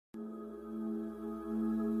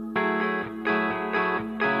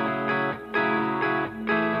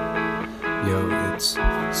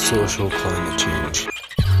cigarettes, social climate change.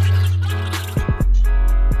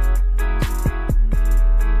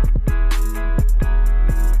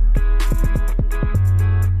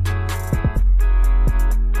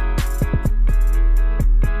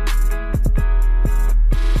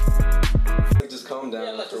 Just calm down.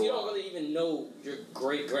 Yeah, like, you don't really even know your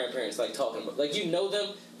great-grandparents, like, talking about. Like, you know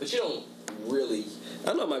them, but you don't really.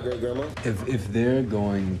 I know my great-grandma. If they're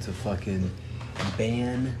going to fucking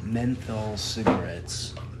ban menthol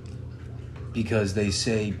cigarettes because they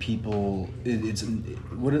say people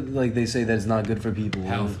they say that it's not good for people.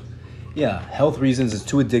 Health. Yeah, health reasons, it's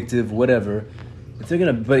too addictive, whatever. If they're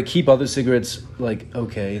gonna keep other cigarettes, like,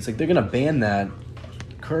 okay, it's like they're gonna ban that,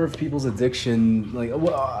 curb people's addiction, like,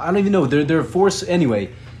 well, I don't even know, they're forced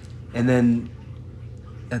anyway. And then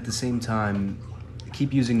at the same time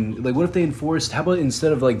keep using, like, what if they enforced, how about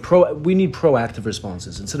instead of like we need proactive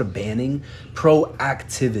responses instead of banning,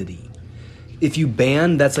 proactivity. If you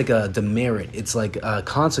ban, that's like a demerit, it's like a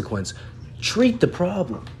consequence. Treat the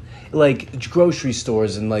problem, like grocery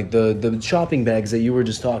stores and like the shopping bags that you were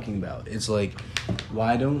just talking about. It's like,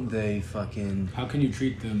 why don't they fucking... How can you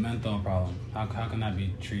treat the menthol problem? How can that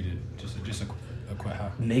be treated? Just a quick how?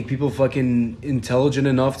 Make people fucking intelligent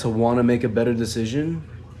enough to want to make a better decision?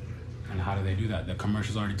 And how do they do that? The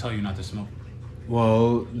commercials already tell you not to smoke.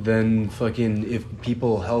 Well, then fucking if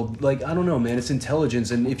people held... Like, I don't know, man. It's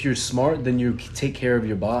intelligence. And if you're smart, then you take care of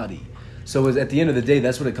your body. So at the end of the day,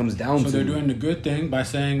 that's what it comes down to. So they're doing the good thing by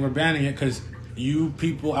saying we're banning it because you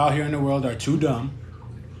people out here in the world are too dumb.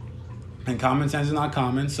 And common sense is not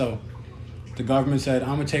common, so the government said,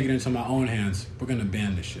 I'm going to take it into my own hands. We're going to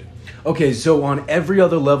ban this shit. Okay, so on every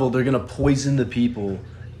other level, they're going to poison the people.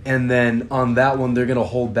 And then on that one, they're going to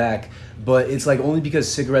hold back. But it's like only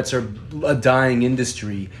because cigarettes are a dying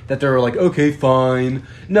industry that they're like, okay, fine.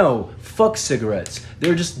 No, fuck cigarettes.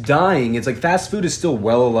 They're just dying. It's like fast food is still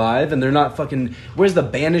well alive and they're not fucking... Where's the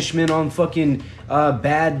banishment on fucking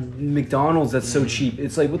bad McDonald's that's so cheap?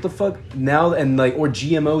 It's like, what the fuck? Now, and like, or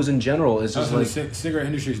GMOs in general. It's just like... The cigarette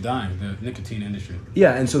industry is dying. The nicotine industry.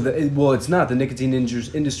 Yeah, and so, it's not. The nicotine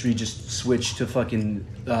industry just switched to fucking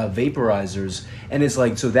vaporizers. And it's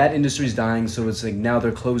like, so that industry's dying, so it's like now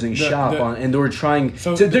they're closing shop on, and they're trying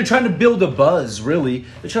to build a buzz, really.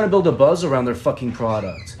 They're trying to build a buzz around their fucking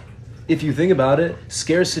product. If you think about it,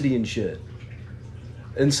 scarcity and shit.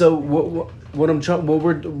 And so what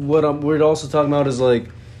we're also talking about is like,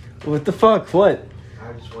 what the fuck? What? I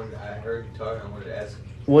heard you talking. I wanted to ask.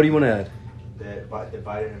 What do you want to add? That the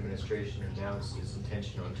Biden administration announced its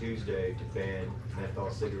intention on Tuesday to ban menthol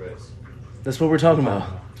cigarettes. That's what we're talking about.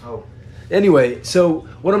 Oh. Anyway, so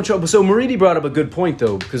Maridi brought up a good point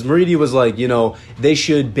though, because Maridi was like, they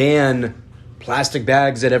should ban plastic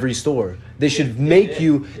bags at every store. They should make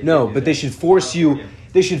you but they should force you.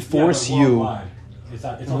 They should force you.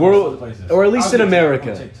 Or at least in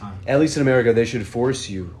America. At least in America, they should force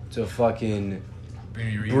you to fucking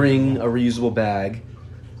bring a reusable bag.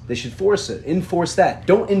 They should force it. Enforce that.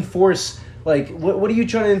 Don't enforce, like, what are you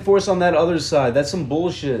trying to enforce on that other side? That's some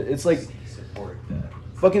bullshit. It's like,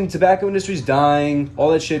 fucking tobacco industry's dying,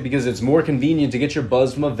 all that shit, because it's more convenient to get your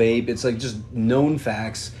buzz from a vape. It's like just known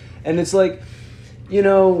facts. And it's like,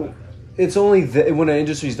 it's only when an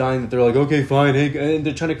industry's dying that they're like, okay, fine, hey, and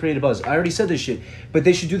they're trying to create a buzz. I already said this shit, but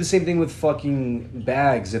they should do the same thing with fucking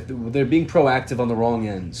bags. If they're being proactive on the wrong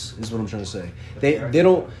ends, is what I'm trying to say. They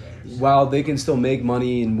don't. While they can still make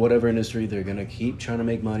money in whatever industry, they're gonna keep trying to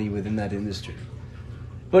make money within that industry.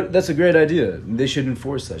 But that's a great idea. They should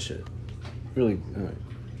enforce that shit. Really. All right.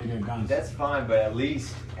 That's fine, but at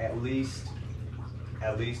least it'll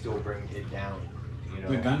bring it down.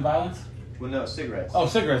 With gun violence? Well, no, cigarettes. Oh,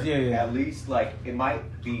 cigarettes, yeah. At least, like, it might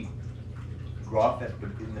be rough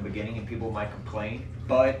in the beginning and people might complain,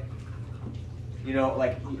 but,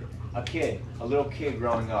 like a little kid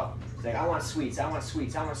growing up, it's like, I want sweets. And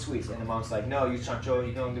the mom's like, no, you Chancho,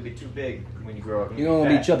 you're going to be too big when you grow up. You're going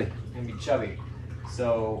to be chubby. You're going to be chubby.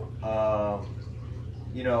 So,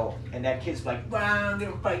 and that kid's like, well, I'm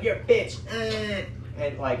going to fight, you're a bitch.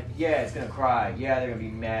 And like, yeah, it's going to cry. Yeah, they're going to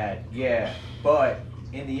be mad. Yeah, but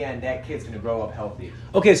in the end, that kid's going to grow up healthy.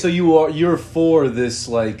 Okay, so you're for this,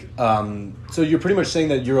 like, so you're pretty much saying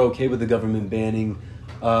that you're okay with the government banning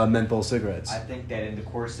menthol cigarettes. I think that in the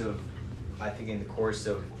course of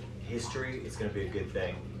history, it's going to be a good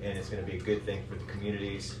thing, and it's going to be a good thing for the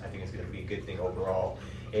communities. I think it's going to be a good thing overall.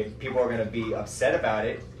 If people are going to be upset about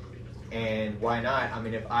it, and why not? I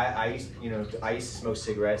mean, if I used to smoke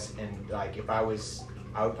cigarettes, and like I would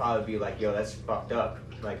probably be like, yo, that's fucked up.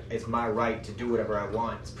 Like, it's my right to do whatever I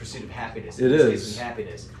want. It's pursuit of happiness. It is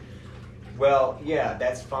happiness. Well, yeah,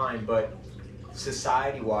 that's fine, but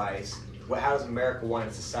society-wise, how does America want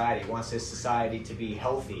its society? It wants its society to be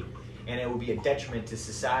healthy. And it would be a detriment to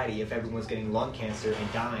society if everyone's getting lung cancer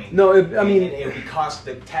and dying. No, I mean... And it would cost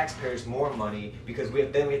the taxpayers more money because we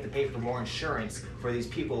have to pay for more insurance for these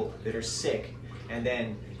people that are sick. And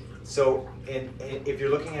then, so if you're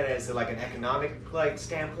looking at it as like an economic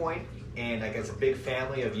standpoint, and like as a big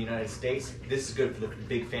family of the United States, this is good for the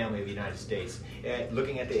big family of the United States.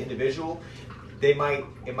 Looking at the individual, it might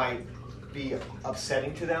be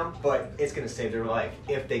upsetting to them, but it's going to save their life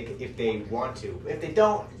if they want to. If they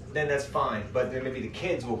don't, then that's fine. But then maybe the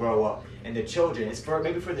kids will grow up and the children. It's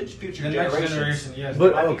maybe for the future generations. Next generation, yes.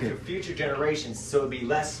 But Okay. For future generations, so it'll be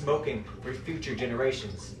less smoking for future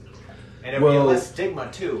generations, and it'll be less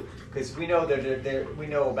stigma too, because we know we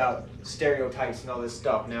know about stereotypes and all this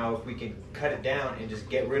stuff. Now, if we can cut it down and just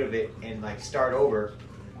get rid of it and like start over.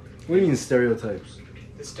 What do you mean stereotypes?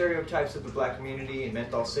 The stereotypes of the black community and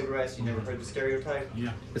menthol cigarettes. You never heard the stereotype?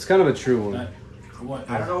 Yeah. It's kind of a true one. What?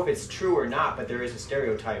 I don't know if it's true or not, but there is a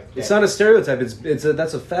stereotype. It's not a stereotype.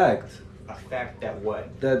 That's a fact. A fact that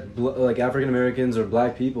what? That like African Americans or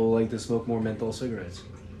black people like to smoke more menthol cigarettes.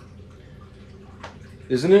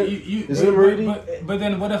 Isn't it? Isn't it, Rudy? But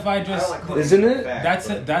then what if I just? Isn't it?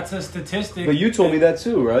 That's a statistic. But you told me that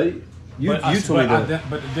too, right? You told me that.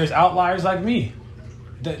 But there's outliers like me.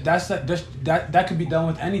 That could be done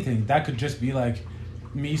with anything. That could just be like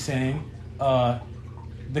me saying,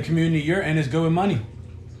 the community you're in is good with money.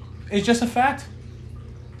 It's just a fact.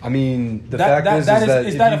 I mean, the fact is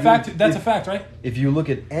that a fact? That's a fact, right? If you look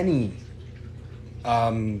at any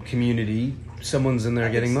community, someone's in there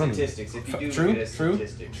getting money. Statistics. If you do True. look at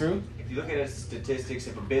statistics, if you look at statistics,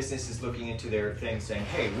 if a business is looking into their thing, saying,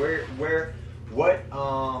 "Hey, what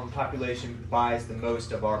population buys the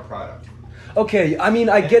most of our product?" Okay, I mean,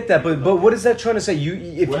 I get that, but what is that trying to say?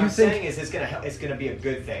 What I'm saying is it's gonna be a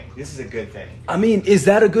good thing. This is a good thing. I mean, is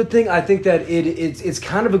that a good thing? I think that it's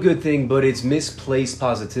kind of a good thing, but it's misplaced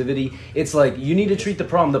positivity. It's like you need to treat the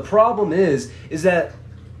problem. The problem is that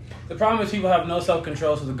the problem is people have no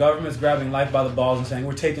self-control, so the government's grabbing life by the balls and saying,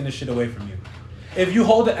 we're taking this shit away from you. If you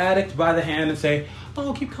hold the addict by the hand and say,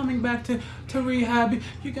 oh, keep coming back to rehab,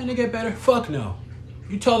 you're gonna get better. Fuck no.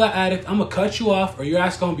 You tell that addict, I'm gonna cut you off, or your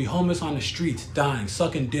ass gonna be homeless on the streets, dying,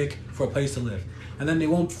 sucking dick for a place to live. And then they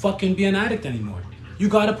won't fucking be an addict anymore. You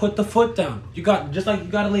gotta put the foot down. You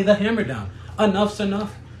gotta lay the hammer down. Enough's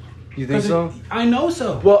enough. You think so? I know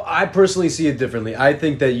so. Well, I personally see it differently. I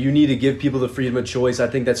think that you need to give people the freedom of choice. I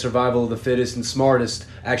think that survival of the fittest and smartest,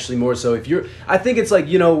 actually more so. I think it's like,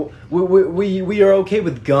 we are okay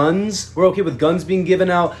with guns. We're okay with guns being given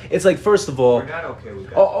out. It's like, first of all, we're not okay with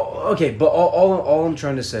guns. Okay, but all I'm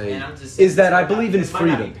trying to say is that I believe in freedom.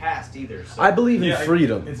 Might not be passed either, so. I believe in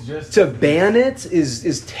freedom. It's just to ban it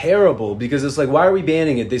is terrible because it's like, why are we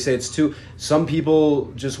banning it? They say it's too. Some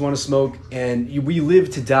people just want to smoke, and we live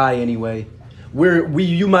to die anyway.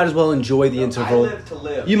 You might as well enjoy the interval. I live to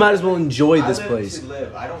live. You might as well enjoy this I live place. To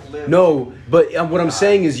live. I don't live. No, but what I'm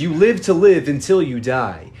saying is you live to live until you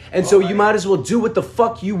die, and so you might as well do what the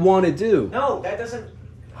fuck you want to do. No, that doesn't.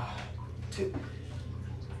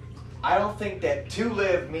 I don't think that to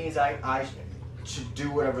live means I should do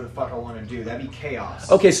whatever the fuck I want to do. That'd be chaos.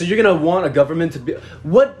 Okay, so you're gonna want a government to be.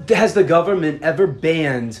 What has the government ever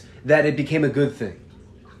banned that it became a good thing?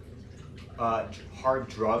 Hard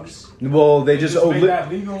drugs. Well, they just made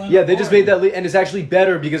that legal. Yeah, they just made that, and it's actually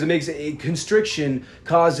better because it makes constriction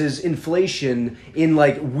causes inflation in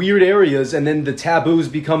like weird areas, and then the taboos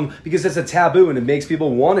become because it's a taboo and it makes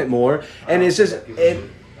people want it more, and it's just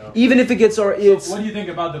even if it gets So what do you think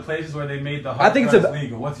about the places where they made the hard drugs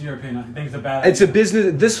legal? What's your opinion? You think it's a bad idea? It's a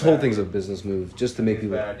business. This whole thing's a business move, just to make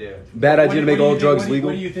people. Bad idea. To make all drugs legal.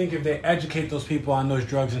 What do you think if they educate those people on those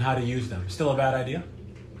drugs and how to use them? Still a bad idea?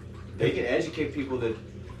 They can educate people that.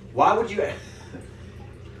 Why would you?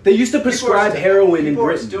 They used to prescribe heroin in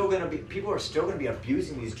Britain. People are still gonna be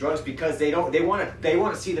abusing these drugs because they want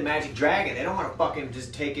to see the magic dragon. They don't want to fucking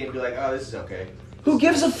just take it and be like, oh, this is okay. Who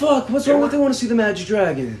gives a fuck? What's wrong with they want to see the magic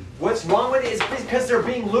dragon? What's wrong with it is because they're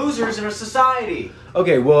being losers in our society.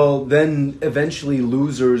 Okay, well then eventually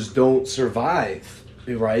losers don't survive.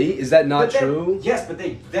 Right? Is that not true? Yes, but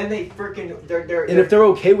they freaking they're and if they're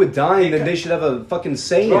okay with dying, then they should have a fucking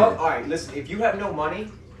say in it. All right, listen. If you have no money,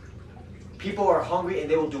 people are hungry and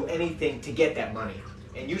they will do anything to get that money.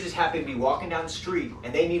 And you just happen to be walking down the street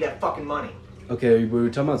and they need that fucking money. Okay, we were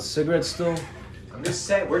talking about cigarettes still. I'm just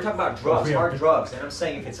saying we're talking about drugs, hard drugs, and I'm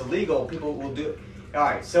saying if it's illegal, people will do it. All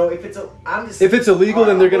right, so if it's illegal,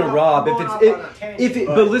 then they're gonna rob.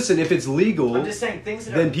 But listen, if it's legal, I'm just saying things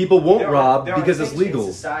that then people won't rob because it's legal.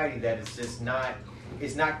 In society that is just not.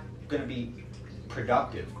 It's not gonna be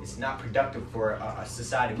productive. It's not productive for a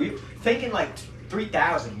society. We're thinking like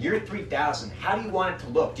 3,000, year 3,000. How do you want it to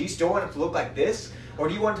look? Do you still want it to look like this? Or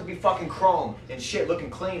do you want it to be fucking chrome and shit, looking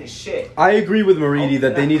clean as shit? I agree with Maridi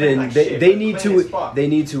that they need to like shit, they but need clean as fuck. they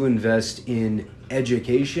need to invest in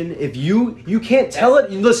education. If you can't tell it,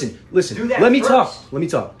 listen. Do that Let me first. talk. Let me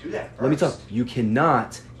talk. Do that Let me talk. first. You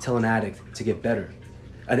cannot tell an addict to get better.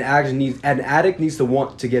 An addict needs to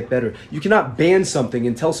want to get better. You cannot ban something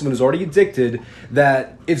and tell someone who's already addicted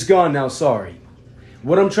that it's gone now, sorry.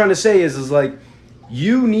 What I'm trying to say is like,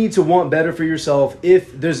 you need to want better for yourself.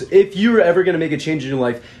 If you're ever going to make a change in your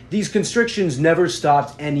life, these constrictions never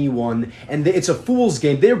stopped anyone, and it's a fool's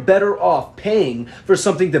game. They're better off paying for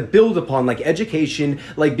something to build upon, like education,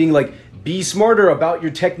 like being like, be smarter about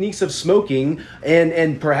your techniques of smoking,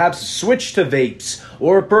 and perhaps switch to vapes,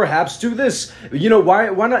 or perhaps do this. You know, why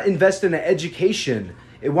not invest in education?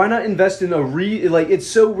 Why not invest in it's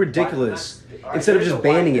so ridiculous. Instead of just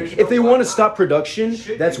banning it. If they want to stop production,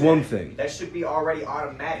 that's one thing. That should be already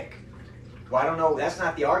automatic. Well, I don't know. That's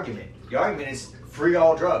not the argument. The argument is free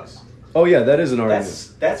all drugs. Oh yeah, that is an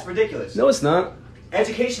argument. That's ridiculous. No, it's not.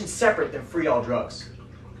 Education's separate than free all drugs.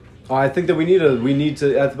 I think that we need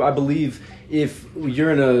to. I believe if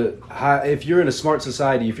you're in a smart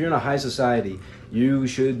society, if you're in a high society, you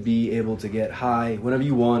should be able to get high whenever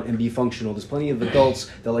you want and be functional. There's plenty of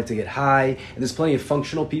adults that like to get high, and there's plenty of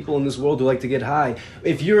functional people in this world who like to get high.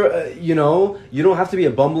 If you're, you don't have to be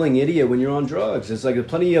a bumbling idiot when you're on drugs. There's like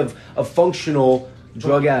plenty of functional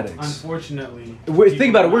drug addicts. Unfortunately, Think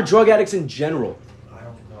about it. We're drug addicts in general. I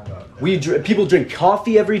don't know about that. People drink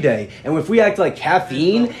coffee every day, and if we act like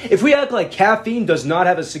caffeine does not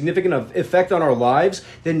have a significant effect on our lives,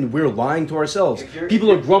 then we're lying to ourselves.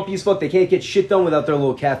 People are grumpy as fuck. They can't get shit done without their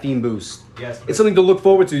little caffeine boost. Yes, It's something to look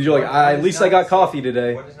forward to. You're like, One at is least not I got the same- coffee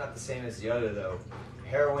today. One is not the same as the other, though.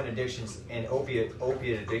 Heroin addiction and opiate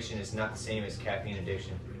addiction is not the same as caffeine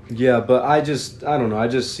addiction. Yeah, but I don't know. I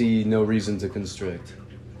just see no reason to constrict.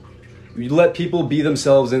 You let people be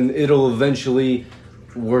themselves, and it'll eventually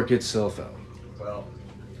work itself out. Well,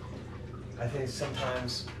 I think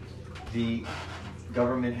sometimes the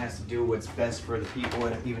government has to do what's best for the people,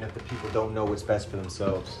 and even if the people don't know what's best for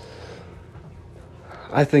themselves.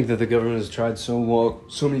 I think that the government has tried so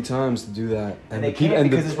many times to do that, And they can't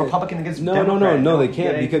because it's Republican against No, Democrat. no, they Don't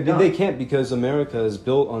can't get it done. because America is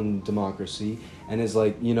built on democracy, and is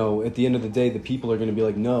like, at the end of the day, the people are going to be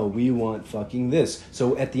like, no, we want fucking this.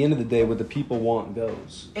 So at the end of the day, what the people want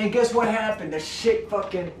goes. And guess what happened? The shit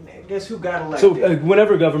fucking. Guess who got elected? So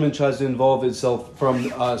whenever government tries to involve itself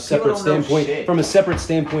from a separate don't know standpoint, shit.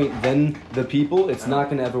 than the people, it's not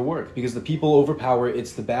going to ever work because the people overpower.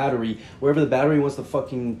 It's the battery. Wherever the battery wants to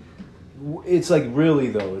fucking. It's like really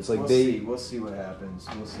though. It's like We'll see what happens.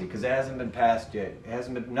 We'll see because it hasn't been passed yet.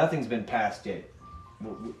 Nothing's been passed yet.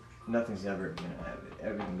 Nothing's ever gonna happen.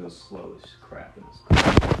 Everything goes slow as crap in this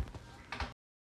country.